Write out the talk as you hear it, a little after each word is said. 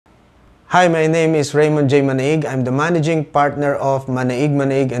Hi, my name is Raymond J. Manaig. I'm the managing partner of Manaig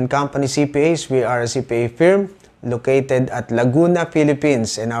 & Company CPAs. We are a CPA firm located at Laguna,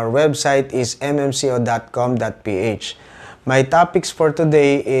 Philippines, and our website is mmco.com.ph. My topics for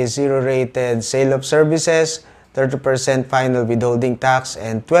today is zero-rated sale of services, 30% final withholding tax,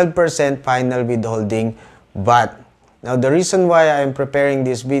 and 12% final withholding VAT. Now, the reason why I'm preparing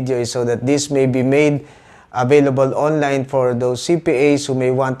this video is so that this may be made available online for those CPAs who may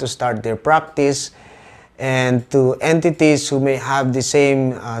want to start their practice and to entities who may have the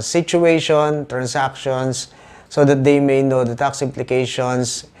same situation, transactions, so that they may know the tax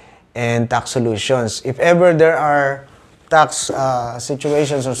implications and tax solutions. If ever there are tax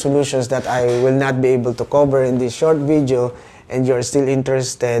situations or solutions that I will not be able to cover in this short video and you're still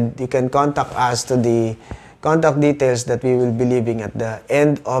interested, you can contact us to the contact details that we will be leaving at the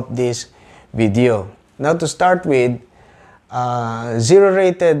end of this video. Now, to start with,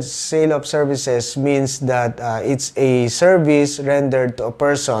 zero-rated sale of services means that it's a service rendered to a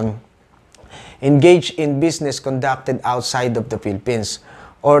person engaged in business conducted outside of the Philippines,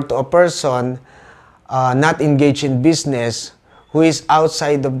 or to a person not engaged in business who is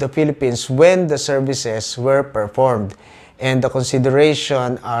outside of the Philippines when the services were performed. And the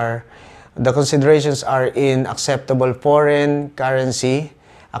considerations are in acceptable foreign currency,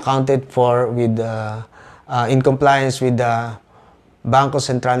 accounted for with in compliance with the Bangko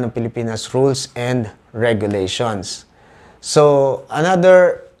Sentral ng Pilipinas rules and regulations. So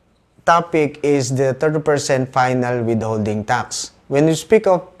another topic is the 30% final withholding tax. When you speak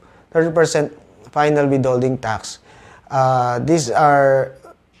of 30% final withholding tax, these are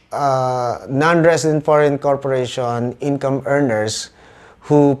non-resident foreign corporation income earners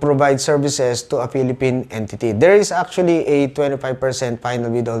who provide services to a Philippine entity. There is actually a 25%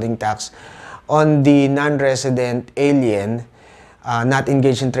 final withholding tax on the non-resident alien not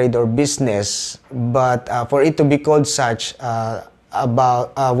engaged in trade or business, but for it to be called such,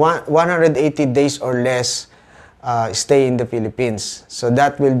 about 180 days or less stay in the Philippines. So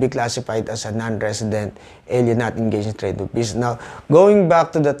that will be classified as a non-resident alien not engaged in trade or business. Now, going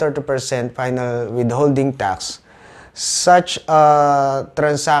back to the 30% final withholding tax, such a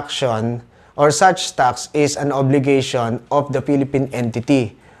transaction or such tax is an obligation of the Philippine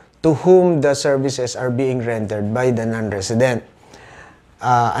entity to whom the services are being rendered by the non-resident.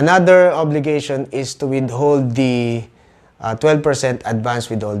 Another obligation is to withhold the 12%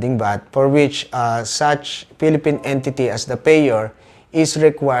 advanced withholding VAT, for which such Philippine entity as the payer is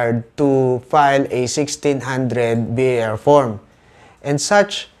required to file a 1600 BAR form. And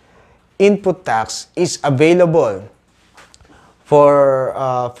such input tax is available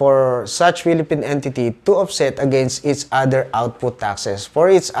for such Philippine entity to offset against its other output taxes for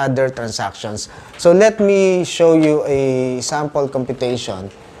its other transactions. So let me show you a sample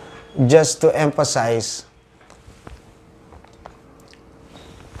computation just to emphasize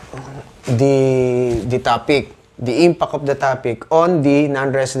the topic, the impact of the topic on the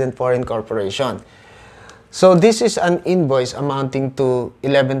non-resident foreign corporation. So this is an invoice amounting to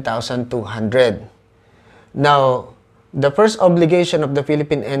 11,200. Now, the first obligation of the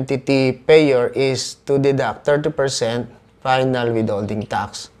Philippine entity payer is to deduct 30% final withholding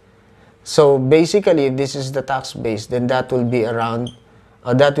tax. So basically, if this is the tax base, then that will be around,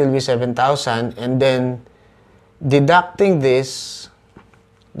 that will be 7,000, and then deducting this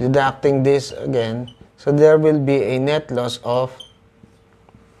again, so there will be a net loss of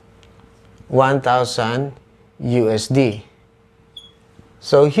 1,000 USD.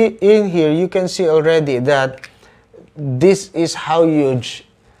 So in here, you can see already that this is how huge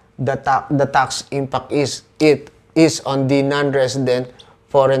the tax impact is. It is on the non-resident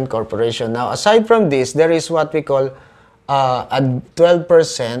foreign corporation. Now, aside from this, there is what we call a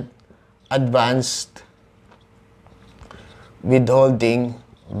 12% advanced withholding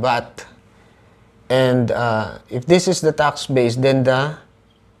VAT. And if this is the tax base, then the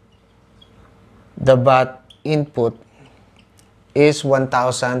VAT input is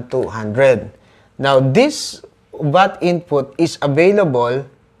 1,200. Now, this VAT input is available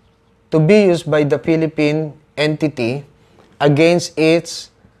to be used by the Philippine entity against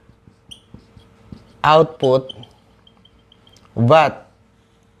its output VAT.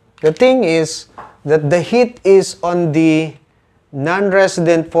 The thing is that the hit is on the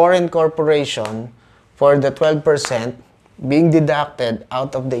non-resident foreign corporation for the 12% being deducted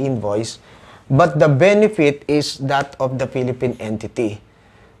out of the invoice, but the benefit is that of the Philippine entity.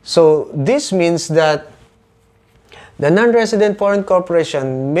 So this means that the non-resident foreign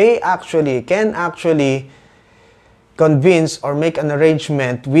corporation can actually convince or make an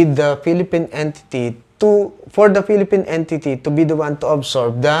arrangement with the Philippine entity for the Philippine entity to be the one to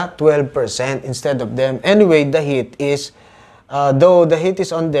absorb the 12% instead of them. Anyway, the hit is, though the hit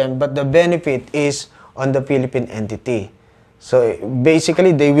is on them, but the benefit is on the Philippine entity. So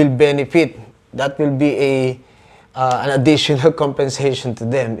basically, they will benefit. That will be an additional compensation to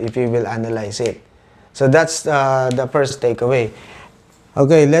them if you will analyze it. So that's the first takeaway.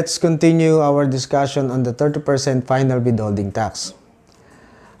 Okay, let's continue our discussion on the 30% final withholding tax.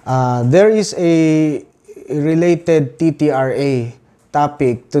 There is a related TTRA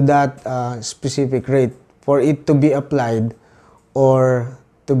topic to that specific rate for it to be applied or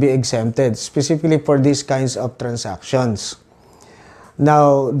to be exempted, specifically for these kinds of transactions.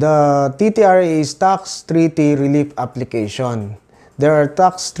 Now, the TTRA is Tax Treaty Relief Application. There are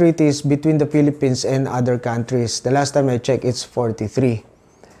tax treaties between the Philippines and other countries. The last time I checked, it's 43.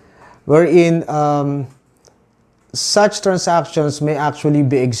 Wherein such transactions may actually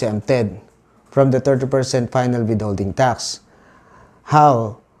be exempted from the 30% final withholding tax.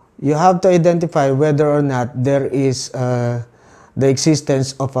 How? You have to identify whether or not there is the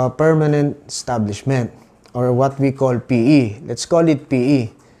existence of a permanent establishment, or what we call PE. Let's call it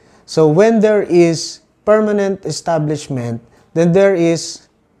PE. So when there is permanent establishment, then there is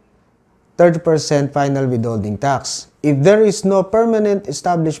 30% final withholding tax. If there is no permanent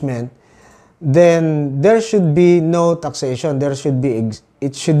establishment, then there should be no taxation.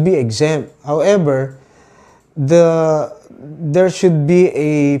 It should be exempt. However, there should be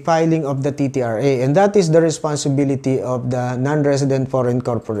a filing of the TTRA, and that is the responsibility of the non-resident foreign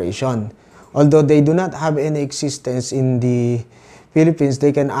corporation. Although they do not have any existence in the Philippines,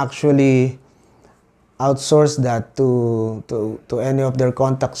 they can actually outsource that to any of their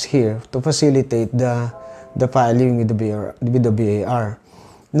contacts here to facilitate the filing with the BAR.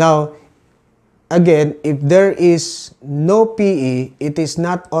 Now, again, if there is no PE, it is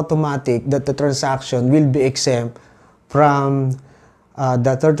not automatic that the transaction will be exempt from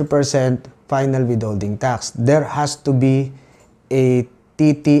the 30% final withholding tax. There has to be a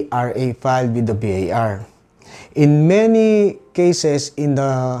TTRA filed with the BAR. In many cases in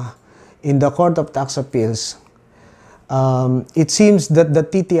the Court of Tax Appeals, it seems that the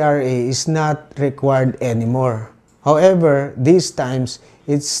TTRA is not required anymore. However, these times,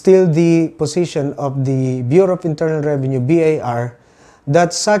 it's still the position of the Bureau of Internal Revenue, BAR,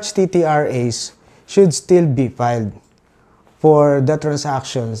 that such TTRAs should still be filed for the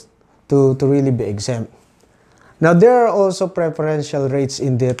transactions to really be exempt. Now, there are also preferential rates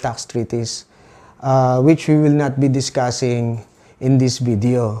in the tax treaties, which we will not be discussing in this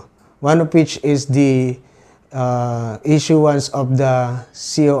video. One of which is the issuance of the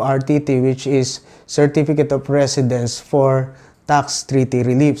CORTT, which is Certificate of Residence for Tax Treaty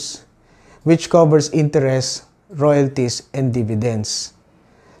Reliefs, which covers interest, royalties, and dividends.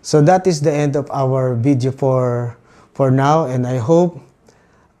 So that is the end of our video for now, and I hope,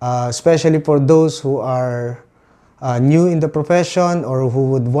 especially for those who are new in the profession or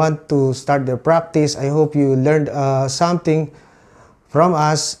who would want to start their practice, I hope you learned something from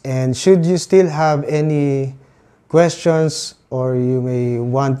us. And should you still have any questions, or you may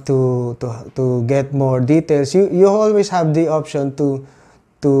want to get more details, you always have the option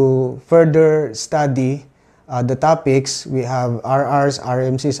to further study the topics. We have RRs,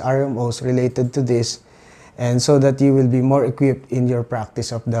 RMCs, RMOs related to this, and so that you will be more equipped in your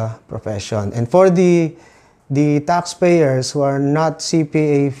practice of the profession. And for the taxpayers who are not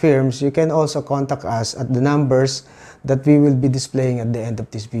CPA firms, you can also contact us at the numbers that we will be displaying at the end of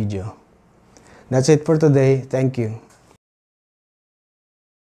this video. That's it for today. Thank you.